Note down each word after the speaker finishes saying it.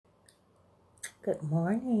Good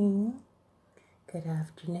morning, good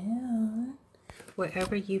afternoon,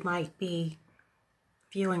 wherever you might be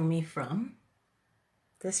viewing me from.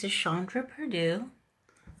 This is Chandra Purdue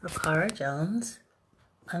of Cara Jones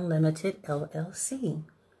Unlimited LLC.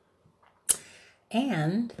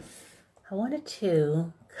 And I wanted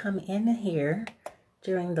to come in here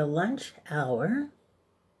during the lunch hour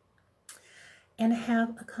and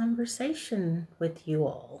have a conversation with you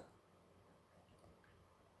all.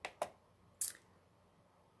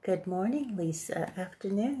 Good morning, Lisa.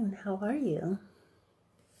 Afternoon. How are you?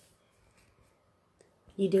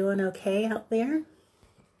 You doing okay out there?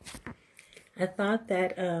 I thought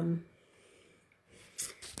that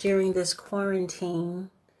during this quarantine,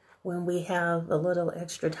 when we have a little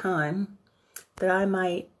extra time, that I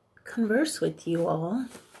might converse with you all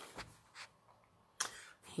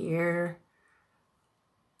here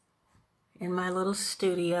in my little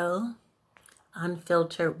studio,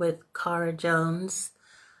 unfiltered with Cara Jones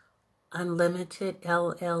Unlimited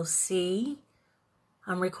LLC.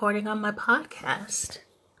 I'm recording on my podcast.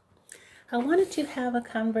 I wanted to have a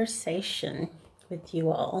conversation with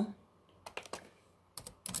you all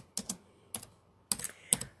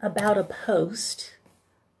about a post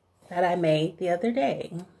that I made the other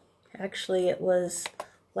day. Actually, it was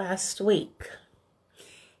last week.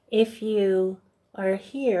 If you are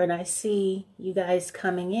here and I see you guys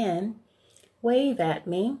coming in, wave at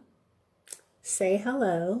me, say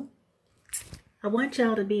hello. I want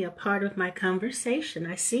y'all to be a part of my conversation.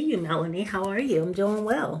 I see you, Melanie. How are you? I'm doing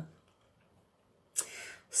well.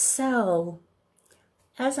 So,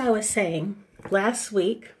 as I was saying, last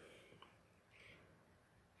week,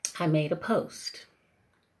 I made a post.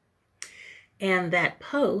 And that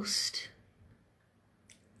post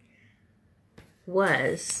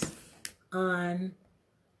was on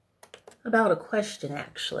about a question,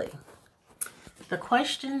 actually. The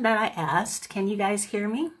question that I asked, can you guys hear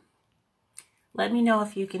me? Let me know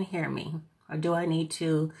if you can hear me, or do I need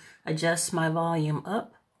to adjust my volume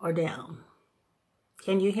up or down?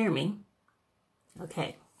 Can you hear me?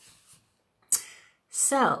 Okay.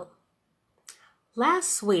 So,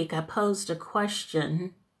 last week I posed a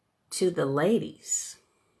question to the ladies,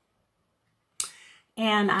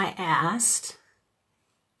 and I asked,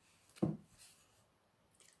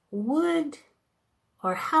 would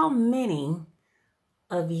or how many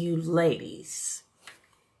of you ladies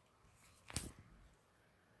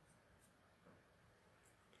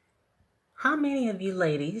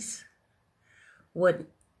would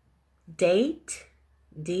date,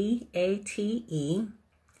 D-A-T-E,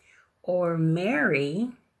 or marry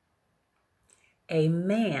a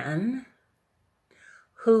man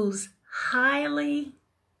who's highly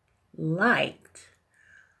liked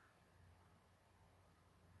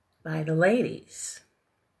by the ladies?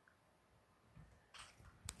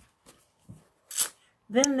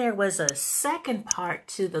 Then there was a second part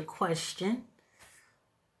to the question.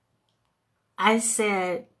 I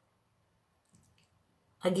said,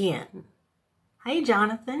 again, hey,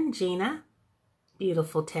 Jonathan, Gina,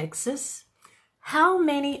 beautiful Texas. How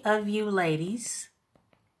many of you ladies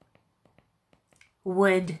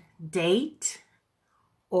would date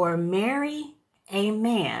or marry a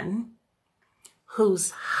man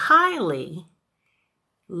who's highly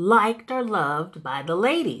liked or loved by the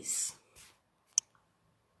ladies?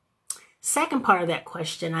 Second part of that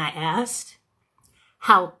question I asked,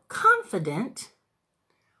 how confident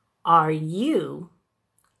are you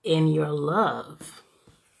in your love?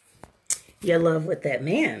 Your love with that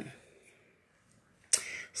man.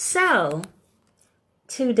 So,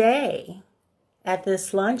 today, at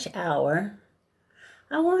this lunch hour,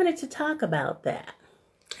 I wanted to talk about that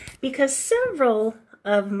because several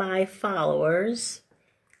of my followers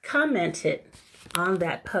commented on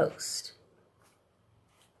that post.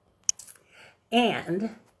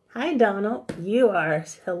 And, hi Donald, you are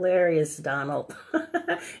hilarious, Donald.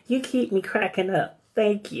 You keep me cracking up.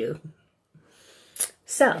 Thank you.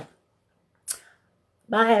 So,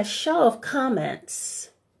 by a show of comments,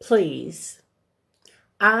 please,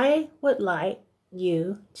 I would like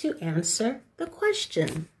you to answer the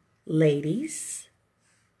question, ladies.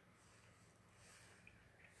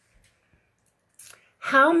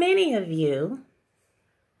 How many of you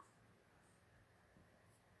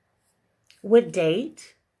would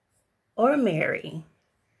date or marry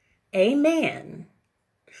a man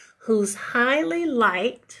who's highly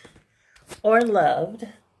liked or loved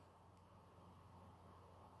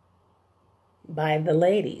by the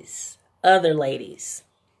ladies, other ladies?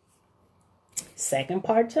 Second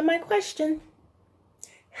part to my question,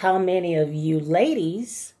 how many of you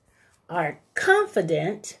ladies are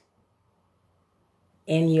confident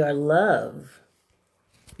in your love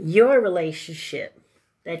your relationship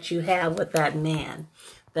that you have with that man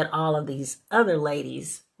that all of these other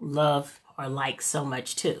ladies love or like so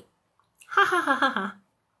much too. Ha ha ha ha ha.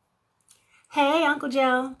 Hey, Uncle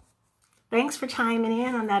Joe. Thanks for chiming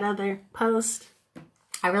in on that other post.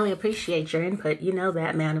 I really appreciate your input. You know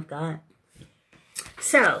that, man of God.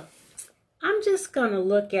 So, I'm just going to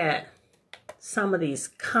look at some of these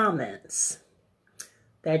comments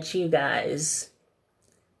that you guys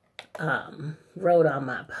wrote on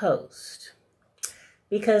my post,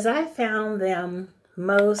 because I found them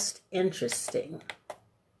most interesting.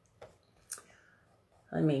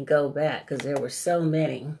 Let me go back because there were so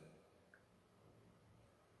many.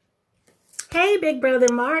 Hey, Big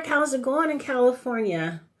Brother Mark, how's it going in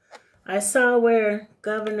California? I saw where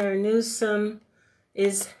Governor Newsom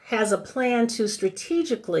has a plan to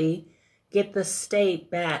strategically get the state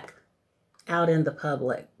back out in the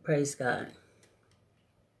public. Praise God.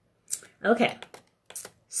 Okay,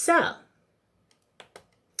 so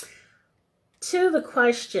to the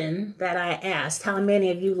question that I asked, how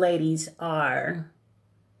many of you ladies are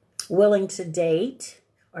willing to date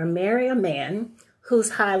or marry a man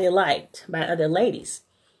who's highly liked by other ladies?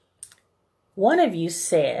 One of you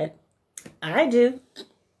said, I do,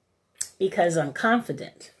 because I'm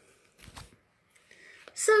confident.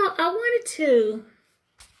 So I wanted to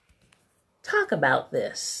talk about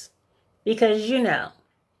this because, you know,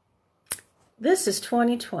 this is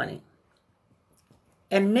 2020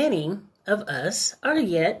 and many of us are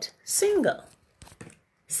yet single.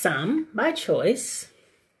 Some by choice,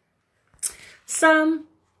 some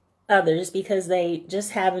others because they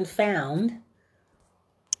just haven't found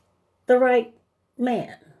the right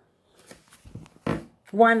man,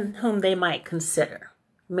 one whom they might consider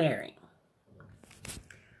marrying.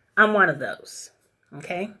 I'm one of those,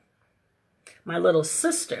 okay? My little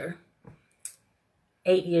sister,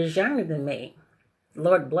 8 years younger than me,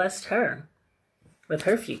 Lord blessed her with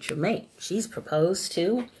her future mate. She's proposed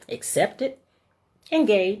to, accepted,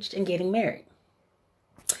 engaged, and getting married.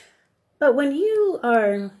 But when you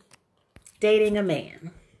are dating a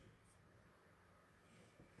man,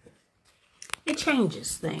 it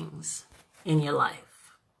changes things in your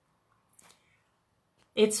life.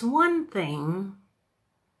 It's one thing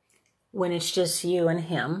when it's just you and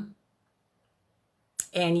him,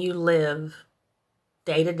 and you live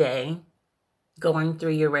day to day, going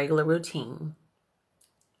through your regular routine,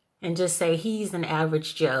 and just say he's an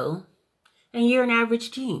average Joe, and you're an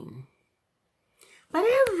average Jean. But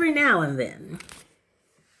every now and then,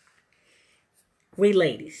 we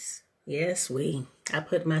ladies, yes, I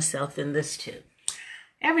put myself in this too.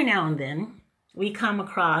 Every now and then, we come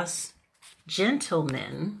across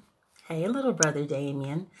gentlemen. Hey, little brother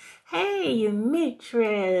Damien. Hey, you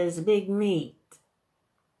Mitres, Big Meat.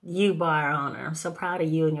 You bar owner. I'm so proud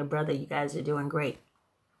of you and your brother. You guys are doing great.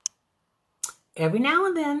 Every now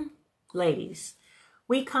and then, ladies,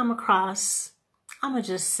 we come across, I'm going to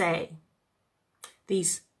just say,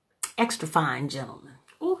 these extra fine gentlemen.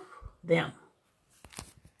 Ooh, them.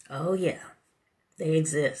 Oh, yeah, they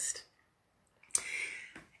exist.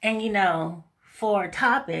 And, you know, for a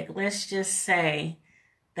topic, let's just say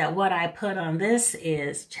that what I put on this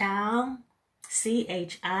is child,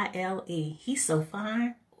 C-H-I-L-E. He's so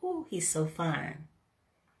fine. Ooh, he's so fine.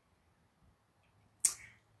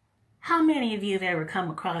 How many of you have ever come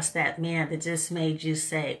across that man that just made you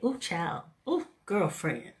say, ooh, child, ooh,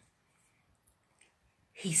 girlfriend,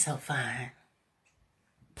 he's so fine?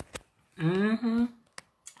 I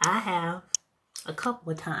have a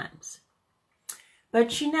couple of times.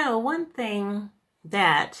 But you know, one thing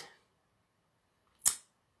that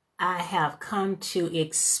I have come to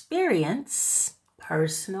experience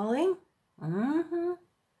personally,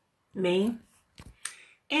 me,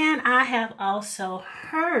 and I have also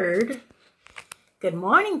heard, good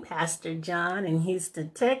morning, Pastor John in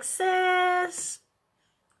Houston, Texas.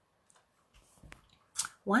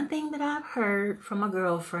 One thing that I've heard from my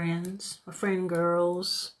girlfriends, my friend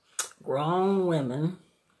girls, grown women,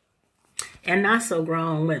 and not so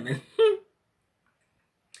grown women,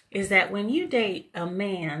 is that when you date a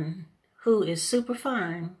man who is super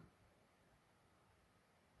fine,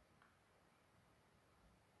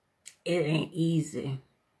 it ain't easy.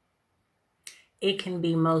 It can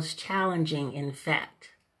be most challenging, in fact.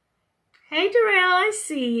 Hey, Darrell, I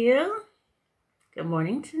see you. Good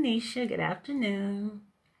morning, Tanisha. Good afternoon.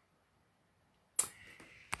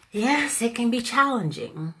 Yes, it can be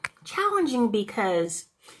challenging. Challenging because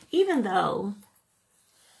even though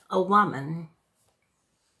a woman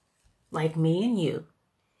like me and you,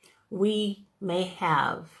 we may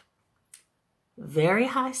have very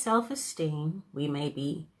high self-esteem, we may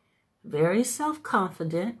be very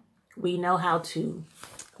self-confident, we know how to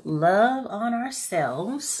love on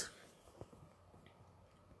ourselves,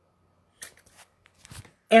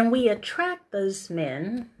 and we attract those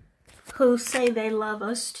men who say they love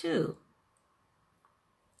us too.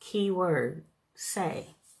 Keyword,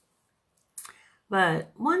 say.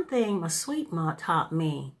 But one thing my sweet ma taught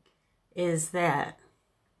me is that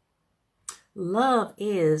love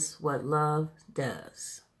is what love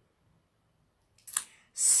does.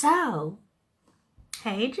 So,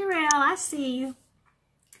 hey Jarrell, I see you.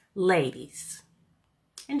 Ladies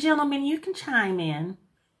and gentlemen, you can chime in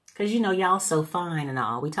because you know y'all so fine and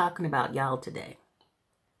all. We talking about y'all today.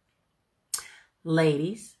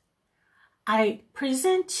 Ladies, I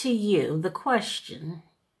present to you the question.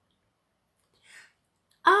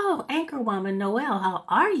 Oh, Anchorwoman Noelle, how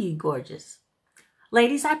are you, gorgeous?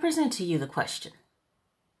 Ladies, I present to you the question.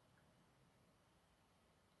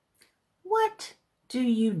 What do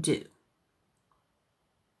you do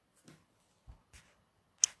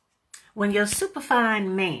when your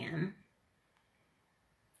superfine man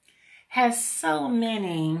has so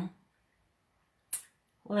many,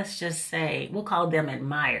 let's just say, we'll call them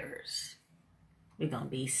admirers. We're going to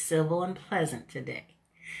be civil and pleasant today.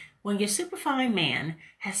 When your superfine man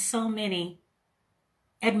has so many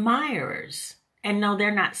admirers, and no,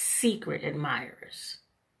 they're not secret admirers.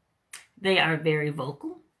 They are very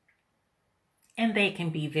vocal, and they can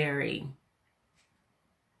be very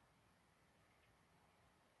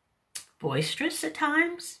boisterous at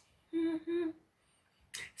times.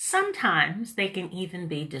 Sometimes they can even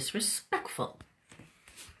be disrespectful.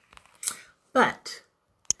 But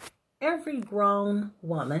every grown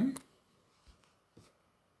woman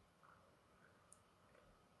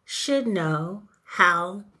should know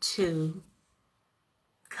how to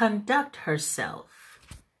conduct herself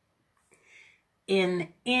in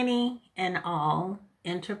any and all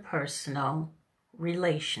interpersonal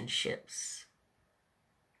relationships.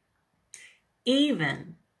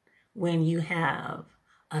 Even when you have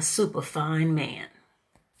a superfine man.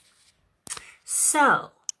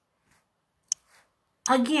 So,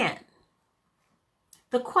 again,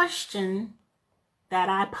 the question that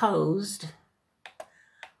I posed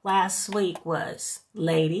last week was,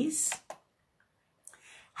 ladies,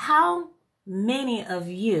 how many of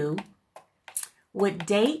you would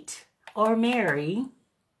date or marry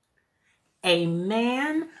a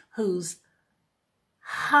man who's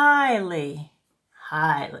highly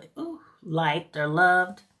liked or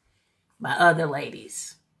loved by other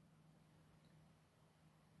ladies?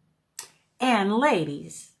 And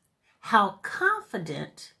ladies, how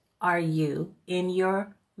confident are you in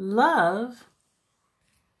your love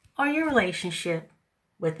or your relationship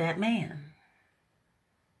with that man?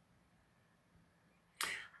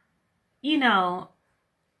 You know,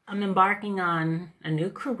 I'm embarking on a new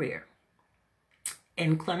career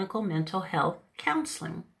in clinical mental health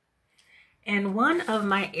counseling. And one of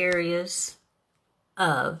my areas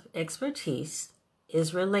of expertise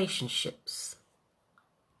is relationships.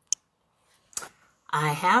 I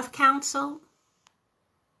have counseled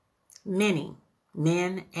many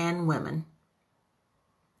men and women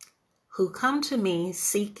who come to me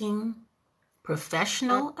seeking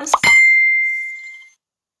professional assistance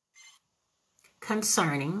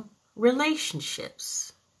concerning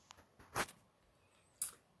relationships.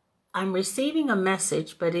 I'm receiving a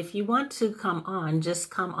message, but if you want to come on, just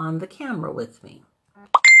come on the camera with me.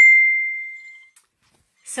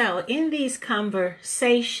 So in these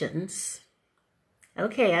conversations,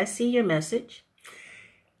 okay, I see your message.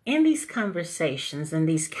 In these conversations and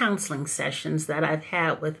these counseling sessions that I've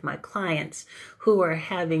had with my clients who are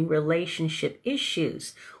having relationship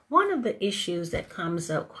issues, one of the issues that comes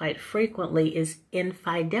up quite frequently is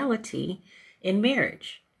infidelity in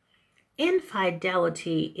marriage.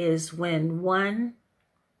 Infidelity is when one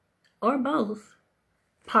or both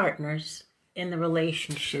partners in the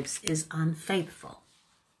relationships is unfaithful.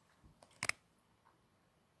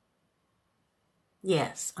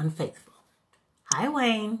 Yes, unfaithful. Hi,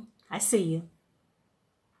 Wayne. I see you.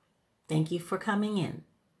 Thank you for coming in.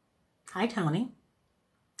 Hi, Tony.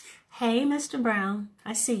 Hey, Mr. Brown.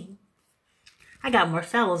 I see you. I got more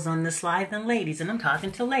fellows on this live than ladies, and I'm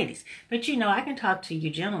talking to ladies. But you know, I can talk to you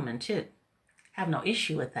gentlemen, too. Have no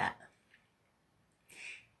issue with that.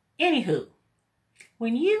 Anywho,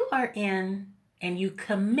 when you are in and you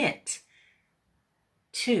commit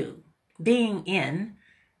to being in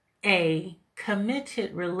a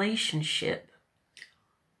committed relationship,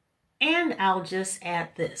 and I'll just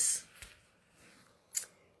add this.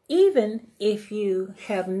 Even if you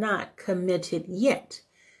have not committed yet,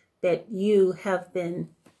 that you have been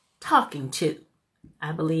talking to,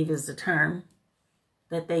 I believe is the term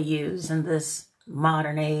that they use in this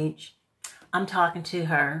modern age. I'm talking to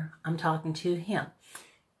her. I'm talking to him.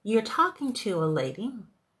 You're talking to a lady.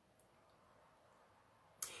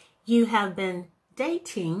 You have been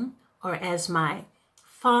dating, or as my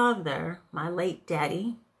father, my late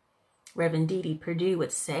daddy, Reverend Dede Perdue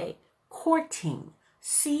would say, courting.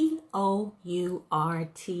 C-O-U-R-T-I-N-G.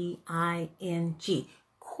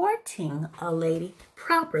 Courting a lady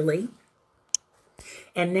properly,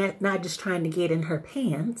 and not just trying to get in her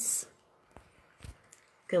pants.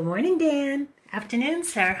 Good morning, Dan. Afternoon,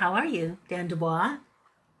 sir. How are you? Dan Dubois.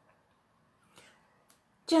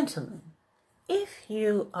 Gentlemen, if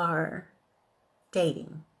you are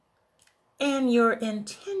dating and your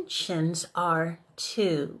intentions are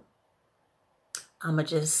to, I'm going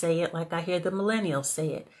to just say it like I hear the millennials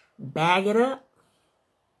say it, bag it up,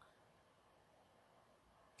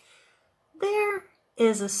 there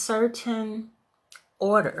is a certain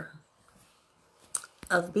order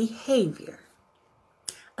of behavior,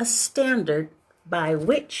 a standard by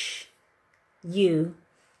which you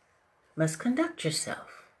must conduct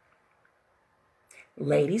yourself.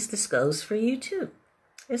 Ladies, this goes for you too.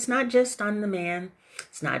 It's not just on the man.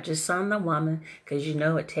 It's not just on the woman, because you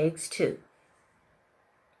know it takes two.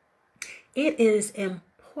 It is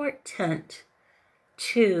important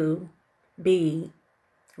to be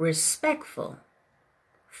respectful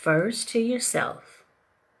first to yourself.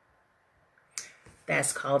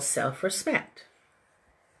 That's called self-respect.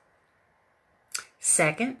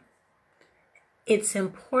 Second, it's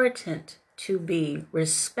important to be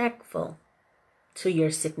respectful to your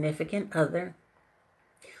significant other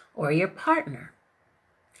or your partner.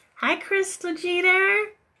 Hi, Crystal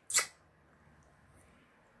Jeter.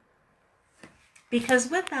 Because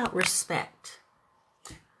without respect,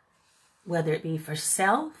 whether it be for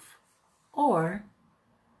self or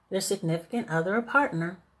their significant other or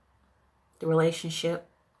partner, the relationship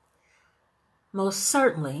most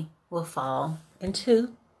certainly will fall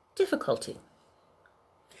into difficulty.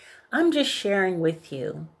 I'm just sharing with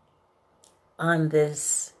you on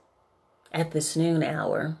this, at this noon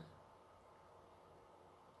hour,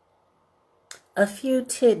 a few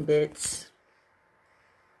tidbits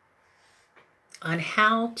on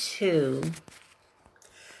how to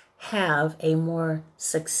have a more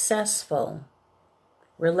successful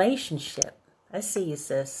relationship. I see you,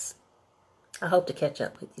 sis. I hope to catch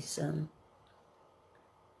up with you soon.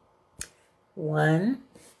 1,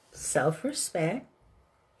 self-respect.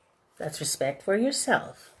 That's respect for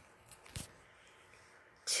yourself.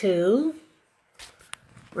 2,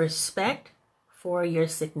 respect for your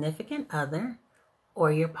significant other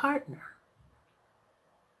or your partner.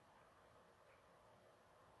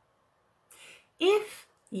 If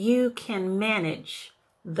you can manage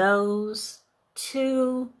those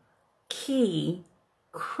 2 key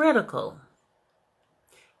critical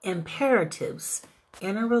imperatives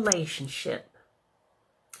in a relationship,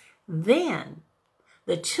 then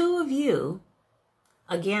the 2 of you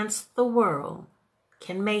against the world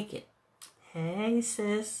can make it. Hey,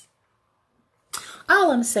 sis. All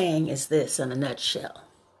I'm saying is this in a nutshell.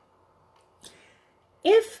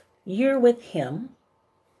 If you're with him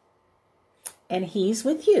and he's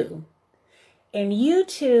with you, and you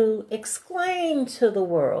two exclaim to the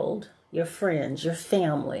world, your friends, your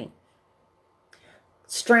family,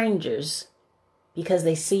 strangers, because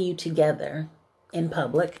they see you together in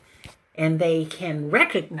public, and they can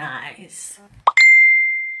recognize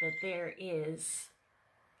that there is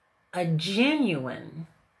a genuine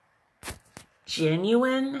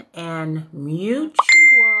and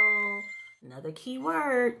mutual, another key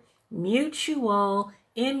word, mutual,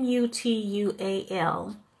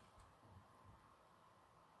 M-U-T-U-A-L,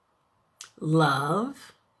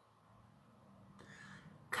 love,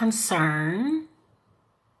 concern,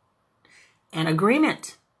 and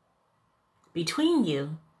agreement between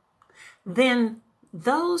you, then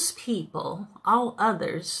those people, all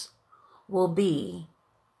others, will be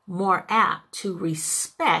more apt to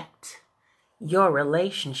respect your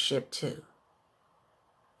relationship too.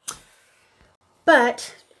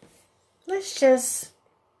 But let's just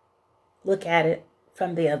look at it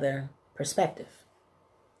from the other perspective.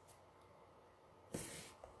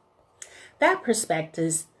 That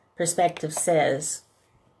perspective says,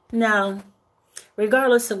 no,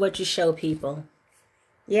 regardless of what you show people,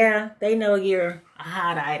 yeah, they know you're a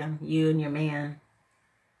hot item, you and your man,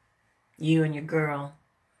 you and your girl,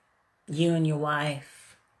 you and your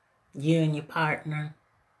wife, you and your partner,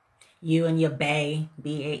 you and your bae,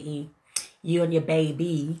 B-A-E, you and your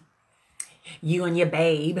baby, you and your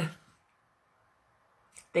babe.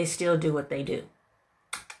 They still do what they do.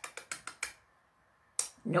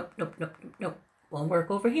 Nope. Won't work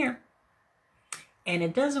over here. And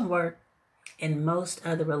it doesn't work in most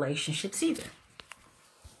other relationships either.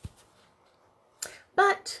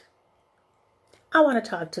 But I want to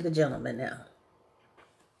talk to the gentleman now.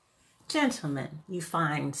 Gentlemen, you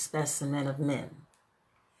fine specimen of men.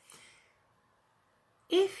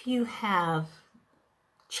 If you have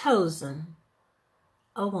chosen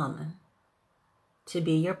a woman to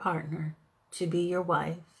be your partner, to be your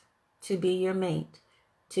wife, to be your mate,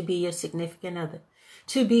 to be your significant other,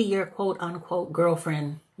 to be your quote unquote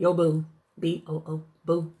girlfriend, your boo, B-O-O,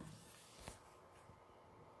 boo,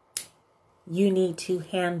 you need to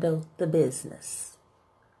handle the business.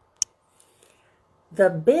 The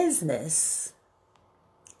business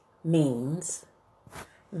means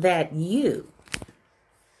that you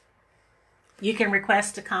can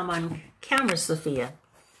request to come on camera, Sophia.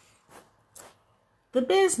 The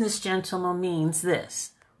business, gentleman, means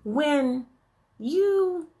this. When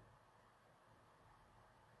you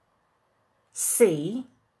see,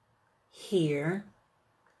 hear,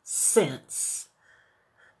 sense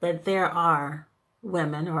that there are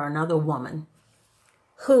women or another woman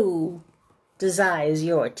who desires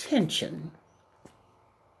your attention,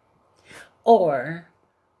 or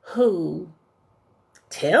who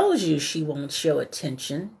tells you she wants your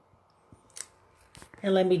attention,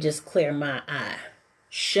 and let me just clear my eye,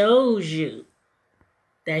 shows you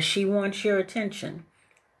that she wants your attention,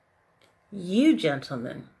 you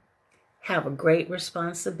gentlemen have a great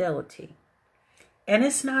responsibility. And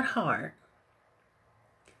it's not hard.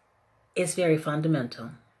 It's very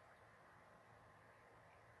fundamental.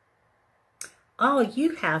 All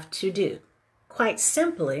you have to do, quite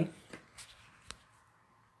simply,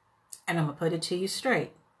 and I'm going to put it to you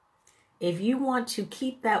straight. If you want to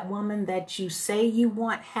keep that woman that you say you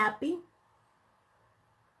want happy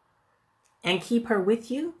and keep her with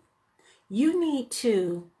you, you need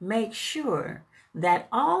to make sure that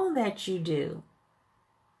all that you do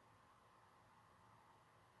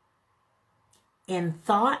in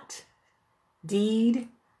thought, deed,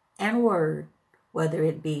 and word, whether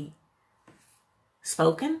it be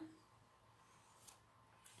spoken,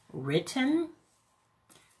 written,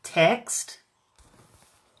 text,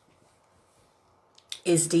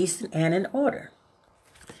 is decent and in order.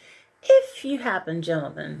 If you happen,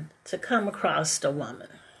 gentlemen, to come across a woman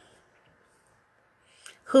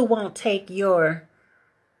who won't take your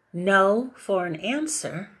no for an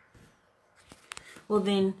answer, well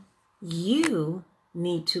then you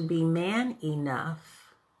need to be man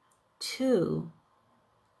enough to,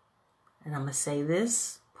 and I'm going to say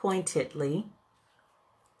this pointedly,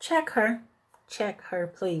 check her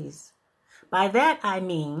please. By that I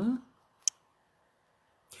mean,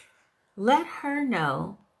 let her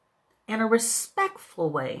know in a respectful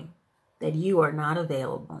way that you are not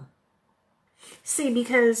available. See,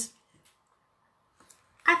 because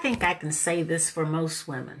I think I can say this for most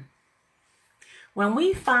women. When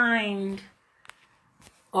we find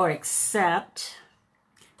or accept,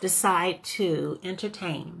 decide to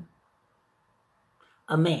entertain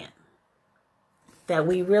a man that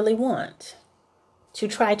we really want to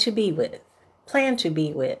try to be with, plan to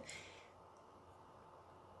be with,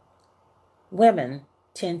 women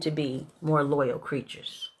tend to be more loyal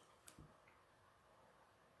creatures.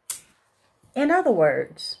 In other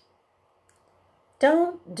words,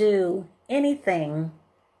 don't do anything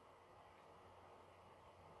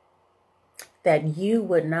that you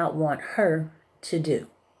would not want her to do.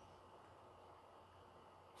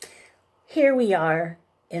 Here we are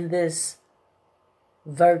in this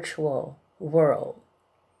virtual world,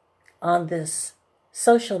 on this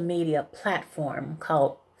social media platform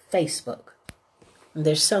called Facebook.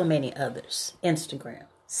 There's so many others. Instagram,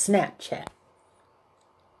 Snapchat,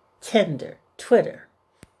 Tinder, Twitter.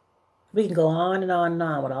 We can go on and on and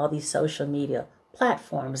on with all these social media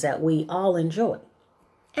platforms that we all enjoy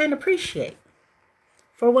and appreciate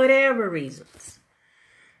for whatever reasons.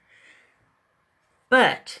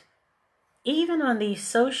 But even on these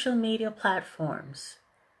social media platforms,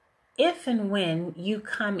 if and when you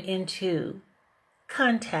come into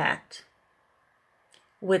contact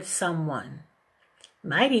with someone,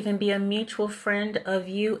 might even be a mutual friend of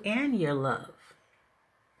you and your love,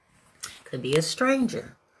 could be a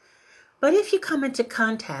stranger. But if you come into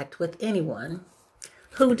contact with anyone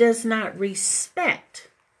who does not respect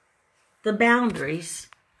the boundaries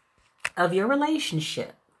of your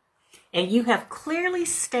relationship, and you have clearly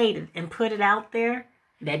stated and put it out there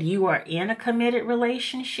that you are in a committed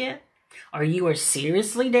relationship, or you are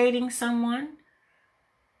seriously dating someone,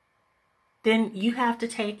 then you have to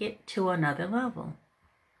take it to another level.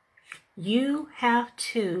 You have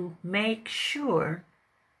to make sure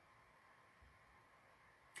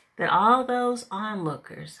that all those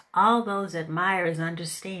onlookers, all those admirers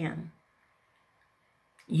understand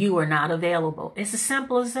You are not available. It's as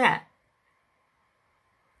simple as that.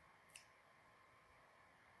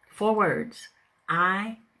 4 words.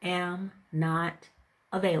 I am not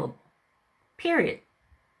available. Period.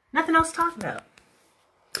 Nothing else to talk about.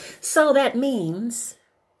 So that means,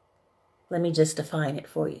 let me just define it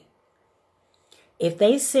for you. If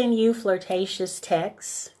they send you flirtatious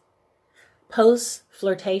texts, post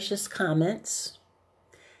flirtatious comments,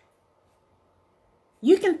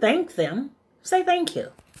 you can thank them. Say thank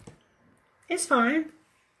you. It's fine.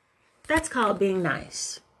 That's called being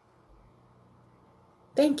nice.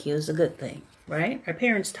 Thank you is a good thing, right? Our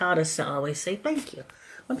parents taught us to always say thank you.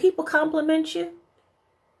 When people compliment you,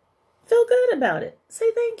 feel good about it.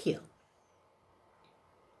 Say thank you.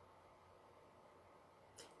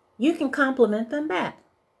 You can compliment them back.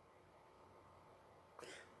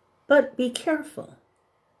 But be careful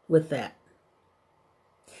with that.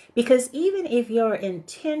 Because even if your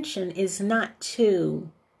intention is not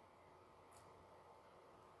to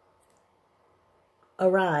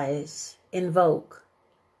invoke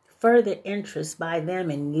further interest by them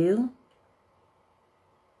in you,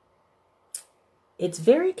 it's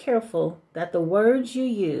very careful that the words you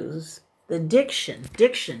use, the diction,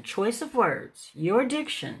 choice of words, your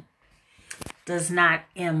diction does not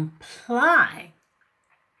imply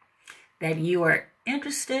that you are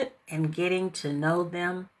interested in getting to know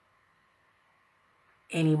them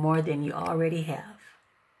any more than you already have.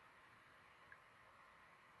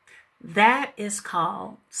 That is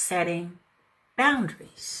called setting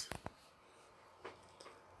boundaries.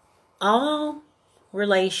 All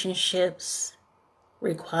relationships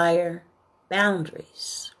require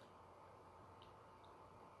boundaries.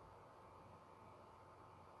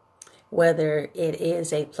 Whether it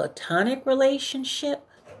is a platonic relationship,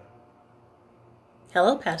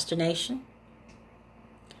 hello, Pastor Nation.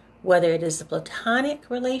 Whether it is a platonic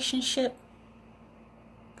relationship,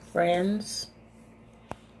 friends,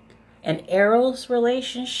 an eros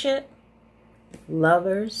relationship,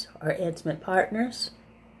 lovers or intimate partners,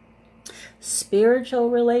 spiritual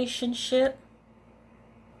relationship,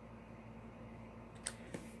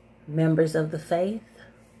 members of the faith,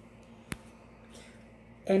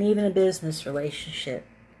 and even a business relationship.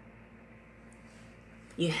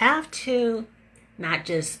 You have to not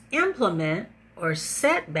just implement or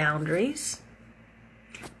set boundaries,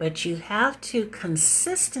 but you have to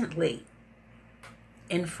consistently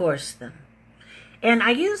enforce them. And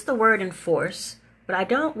I use the word enforce, but I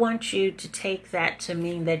don't want you to take that to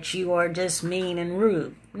mean that you are just mean and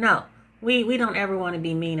rude. No, we don't ever want to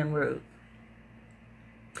be mean and rude,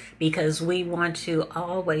 because we want to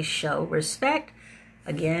always show respect,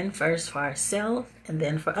 again, first for ourselves and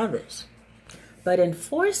then for others. But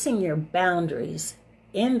enforcing your boundaries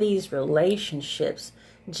in these relationships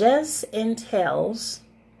just entails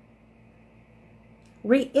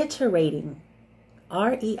reiterating,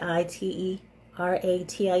 reiterating,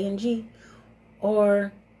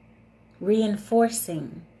 or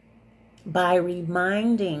reinforcing by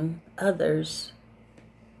reminding others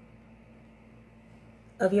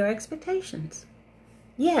of your expectations.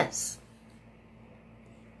 Yes.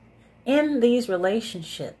 In these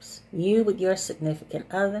relationships, you with your significant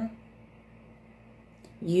other,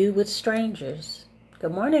 you with strangers.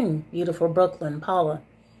 Good morning, beautiful Brooklyn, Paula.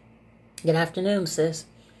 Good afternoon, sis.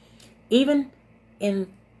 Even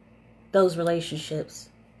in those relationships,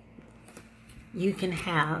 you can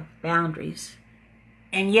have boundaries.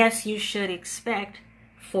 And yes, you should expect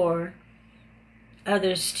for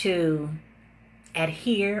others to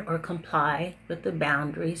adhere or comply with the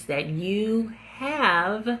boundaries that you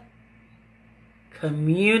have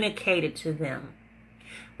communicated to them.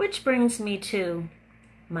 Which brings me to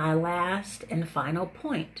my last and final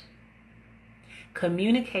point.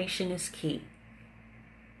 Communication is key.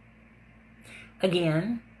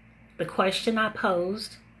 Again, the question I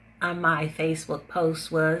posed on my Facebook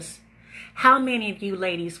post was, how many of you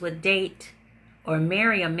ladies would date or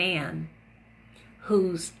marry a man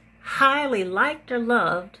who's highly liked or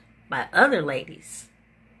loved by other ladies?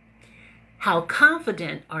 How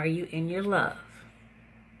confident are you in your love?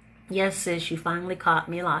 Yes, sis, you finally caught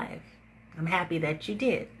me live. I'm happy that you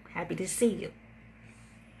did. Happy to see you.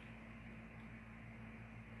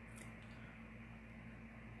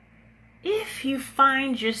 If you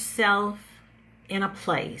find yourself in a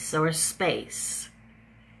place or a space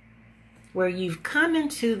where you've come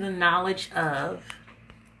into the knowledge of,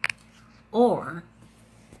 or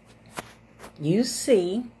you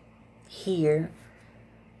see, hear,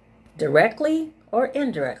 directly or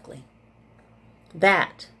indirectly,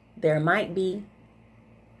 that there might be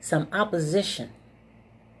some opposition,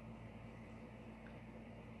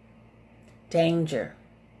 danger,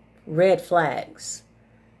 red flags,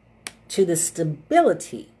 to the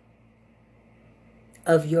stability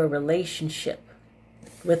of your relationship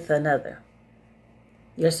with another.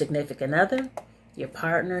 Your significant other, your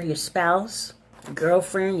partner, your spouse, your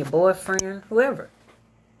girlfriend, your boyfriend, whoever.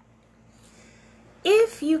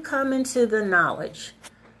 If you come into the knowledge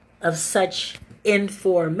of such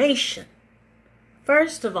information,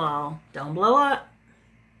 first of all, don't blow up.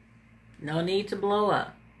 No need to blow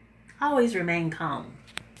up. Always remain calm.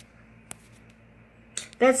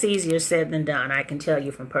 That's easier said than done, I can tell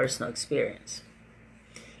you from personal experience.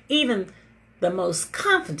 Even the most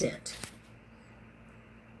confident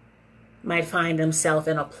might find themselves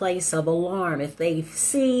in a place of alarm if they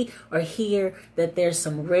see or hear that there's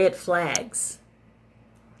some red flags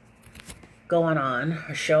going on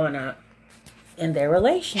or showing up in their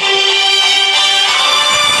relationship.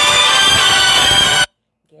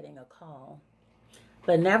 Getting a call.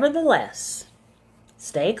 But nevertheless,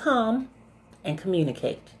 stay calm and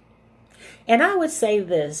communicate. And I would say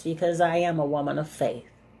this because I am a woman of faith.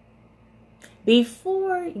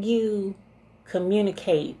 Before you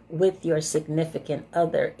communicate with your significant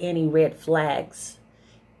other any red flags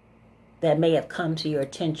that may have come to your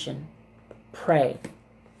attention, pray.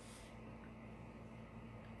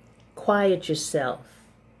 Quiet yourself.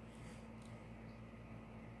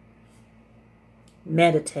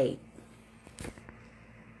 Meditate.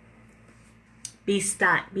 Be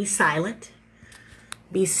silent.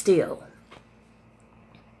 Be still.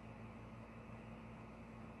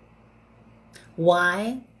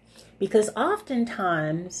 Why? Because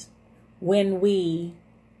oftentimes when we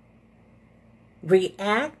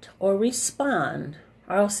react or respond,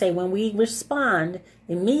 or I'll say when we respond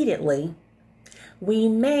immediately, we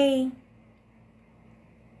may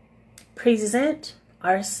present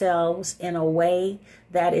ourselves in a way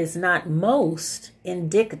that is not most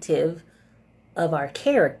indicative of our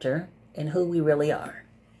character and who we really are.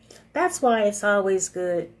 That's why it's always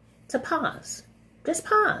good to pause. Just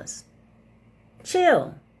pause.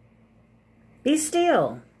 Chill. Be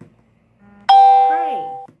still. Pray.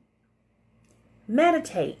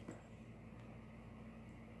 Meditate.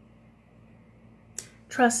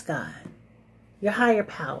 Trust God, your higher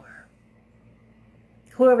power,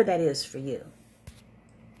 whoever that is for you.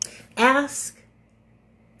 Ask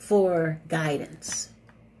for guidance,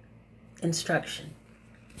 instruction.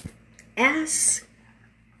 Ask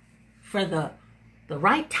for the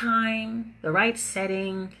right time, the right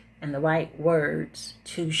setting, and the right words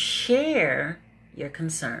to share your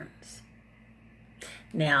concerns.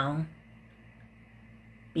 Now,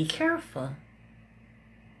 be careful.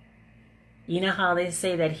 You know how they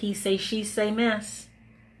say that he say, she say mess?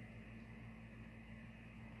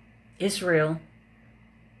 It's real,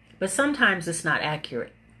 but sometimes it's not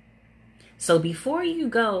accurate. So before you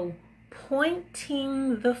go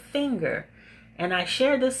pointing the finger, and I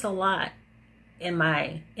share this a lot in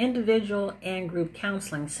my individual and group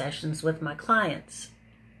counseling sessions with my clients.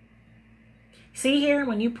 See here,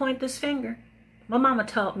 when you point this finger, my mama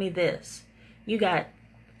taught me this. You got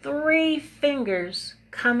 3 fingers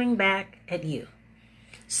coming back at you.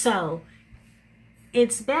 So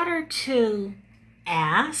it's better to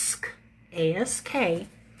ask, A-S-K,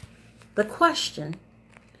 the question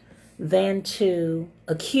than to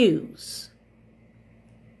accuse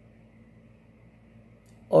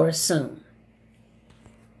or assume.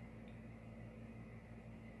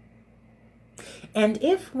 And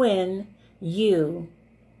if when you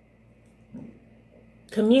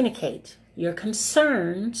communicate your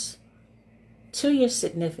concerns to your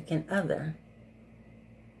significant other,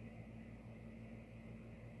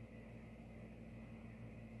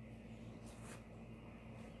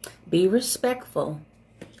 be respectful.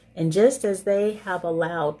 And just as they have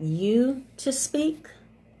allowed you to speak,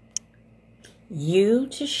 you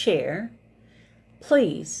to share,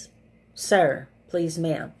 please, sir, please,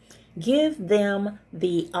 ma'am, give them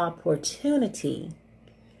the opportunity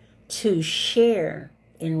to share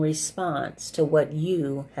in response to what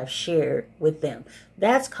you have shared with them.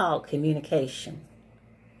 That's called communication.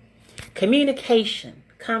 Communication,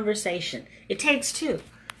 conversation. It takes 2.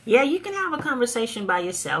 Yeah, you can have a conversation by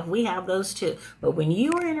yourself. We have those too. But when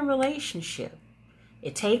you are in a relationship,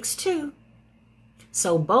 it takes 2.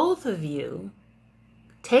 So both of you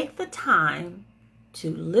take the time to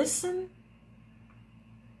listen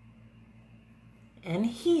and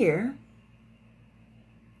hear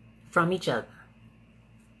from each other.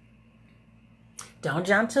 Don't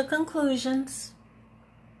jump to conclusions.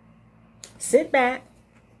 Sit back.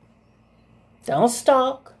 Don't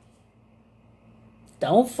stalk.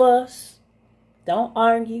 Don't fuss. Don't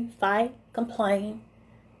argue, fight, complain.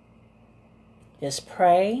 Just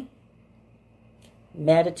pray,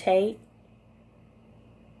 meditate,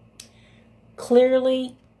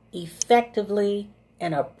 clearly, effectively,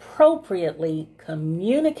 and appropriately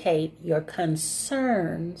communicate your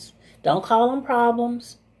concerns. Don't call them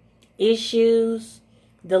problems, issues,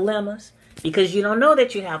 dilemmas, because you don't know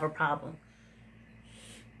that you have a problem.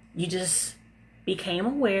 You just became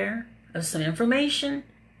aware of some information,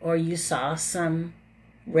 or you saw some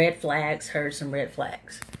red flags, heard some red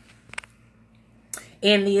flags.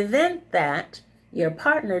 In the event that your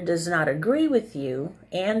partner does not agree with you,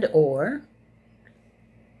 and or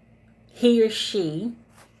he or she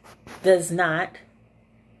does not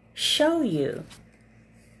show you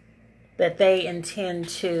that they intend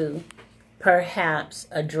to perhaps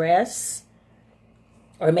address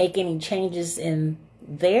or make any changes in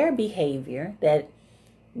their behavior that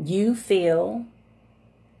you feel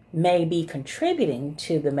may be contributing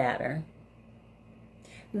to the matter,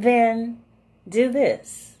 then do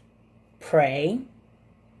this. Pray,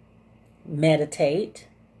 meditate,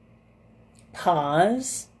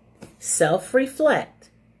 pause, self-reflect.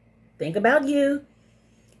 Think about you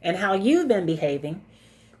and how you've been behaving,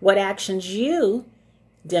 what actions you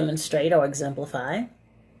demonstrate or exemplify,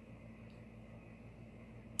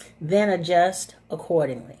 then adjust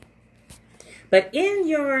accordingly. But in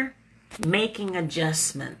your making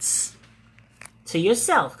adjustments to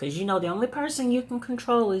yourself, because you know the only person you can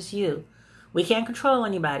control is you. We can't control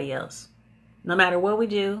anybody else. No matter what we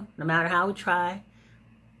do, no matter how we try,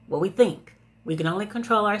 what we think. We can only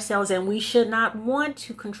control ourselves, and we should not want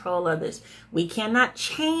to control others. We cannot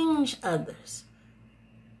change others.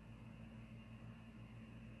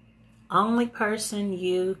 Only person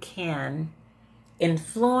you can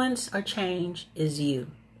influence or change is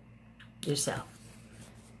you, yourself.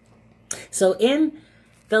 So in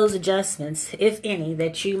those adjustments, if any,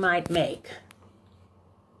 that you might make,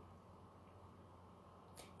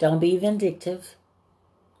 don't be vindictive.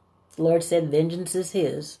 The Lord said vengeance is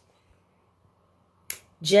His.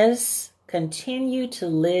 Just continue to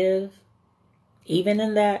live, even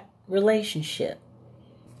in that relationship,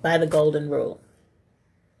 by the golden rule.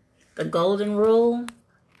 The golden rule,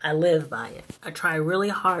 I live by it. I try really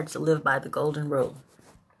hard to live by the golden rule.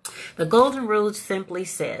 The golden rule simply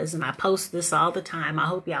says, and I post this all the time, I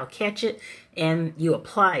hope y'all catch it and you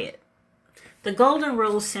apply it. The golden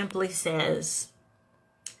rule simply says,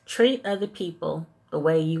 treat other people the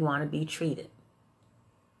way you want to be treated.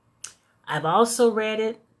 I've also read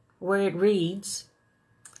it where it reads,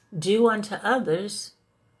 do unto others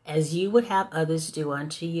as you would have others do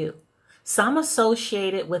unto you. Some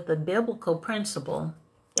associate it with the biblical principle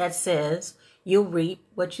that says you'll reap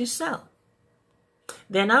what you sow.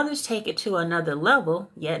 Then others take it to another level,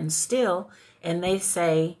 yet and still, and they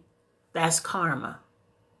say that's karma.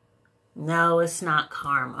 No, it's not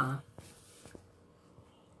karma.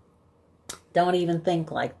 Don't even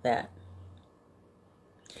think like that.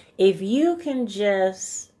 If you can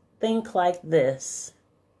just think like this,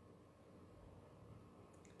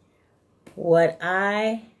 what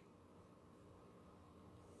I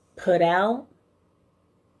put out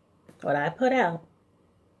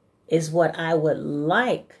is what I would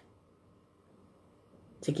like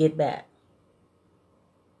to get back.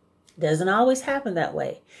 Doesn't always happen that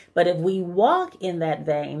way. But if we walk in that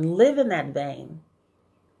vein, live in that vein,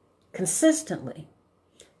 consistently,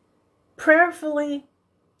 prayerfully,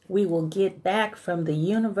 we will get back from the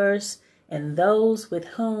universe and those with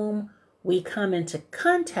whom we come into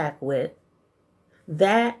contact with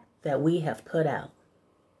that we have put out.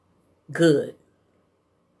 Good.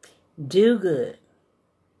 Do good.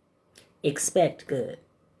 Expect good.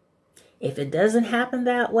 If it doesn't happen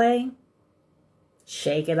that way,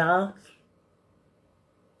 shake it off.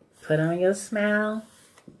 Put on your smile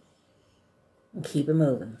and keep it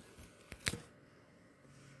moving.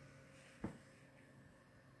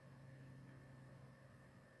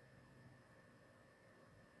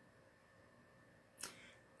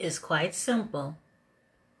 It's quite simple.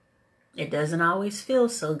 It doesn't always feel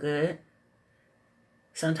so good.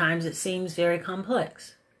 Sometimes it seems very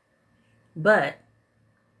complex. But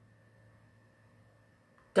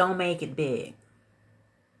don't make it big.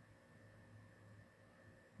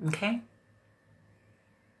 Okay?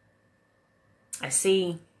 I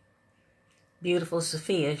see beautiful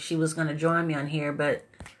Sophia. She was going to join me on here, but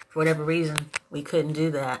for whatever reason, we couldn't do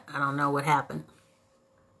that. I don't know what happened.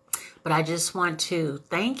 But I just want to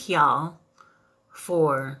thank y'all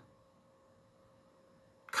for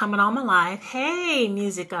coming on my live. Hey,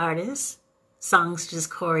 music artist. Songstress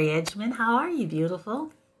Corey Edgman. How are you,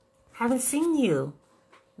 beautiful? Haven't seen you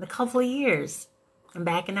in a couple of years. I'm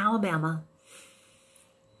back in Alabama.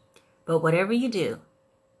 But whatever you do,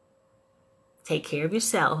 take care of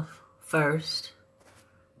yourself first.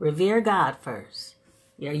 Revere God first.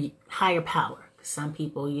 your higher power. Some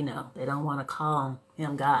people, you know, they don't want to call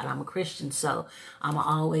him God. I'm a Christian, so I'm going to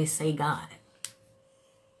always say God.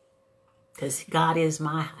 Because God is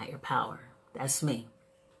my higher power. That's me.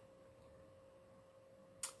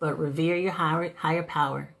 But revere your higher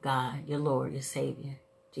power, God, your Lord, your Savior,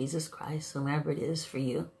 Jesus Christ, whomever it is for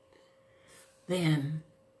you. Then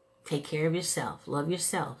take care of yourself. Love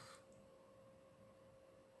yourself.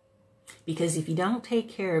 Because if you don't take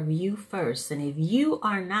care of you first, and if you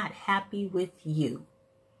are not happy with you,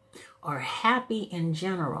 or happy in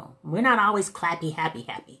general, we're not always clappy,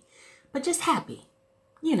 happy, but just happy,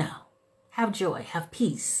 you know, have joy, have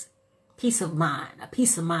peace, peace of mind, a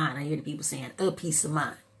peace of mind. I hear the people saying, a peace of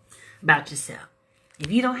mind about yourself.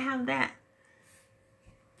 If you don't have that,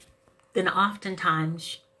 then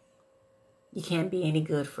oftentimes you can't be any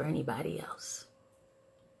good for anybody else.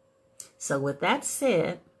 So with that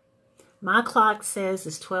said, my clock says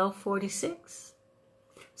it's 12:46.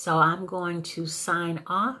 So I'm going to sign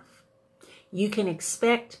off. You can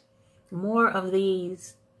expect more of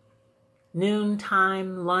these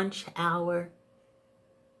noontime, lunch hour,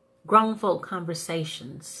 grown folk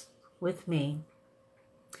conversations with me,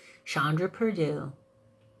 Chandra Purdue,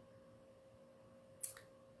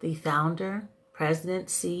 the founder, president,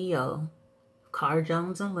 CEO of Carr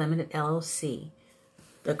Jones Unlimited LLC,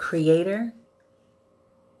 the creator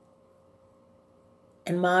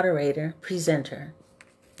and moderator, presenter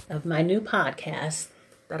of my new podcast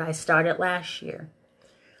that I started last year,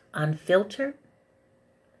 Unfiltered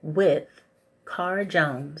with Carr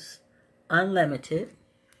Jones Unlimited.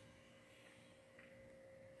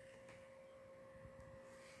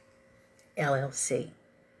 LLC.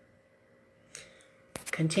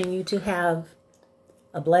 Continue to have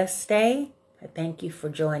a blessed day. I thank you for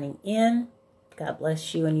joining in. God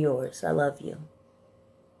bless you and yours. I love you.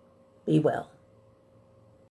 Be well.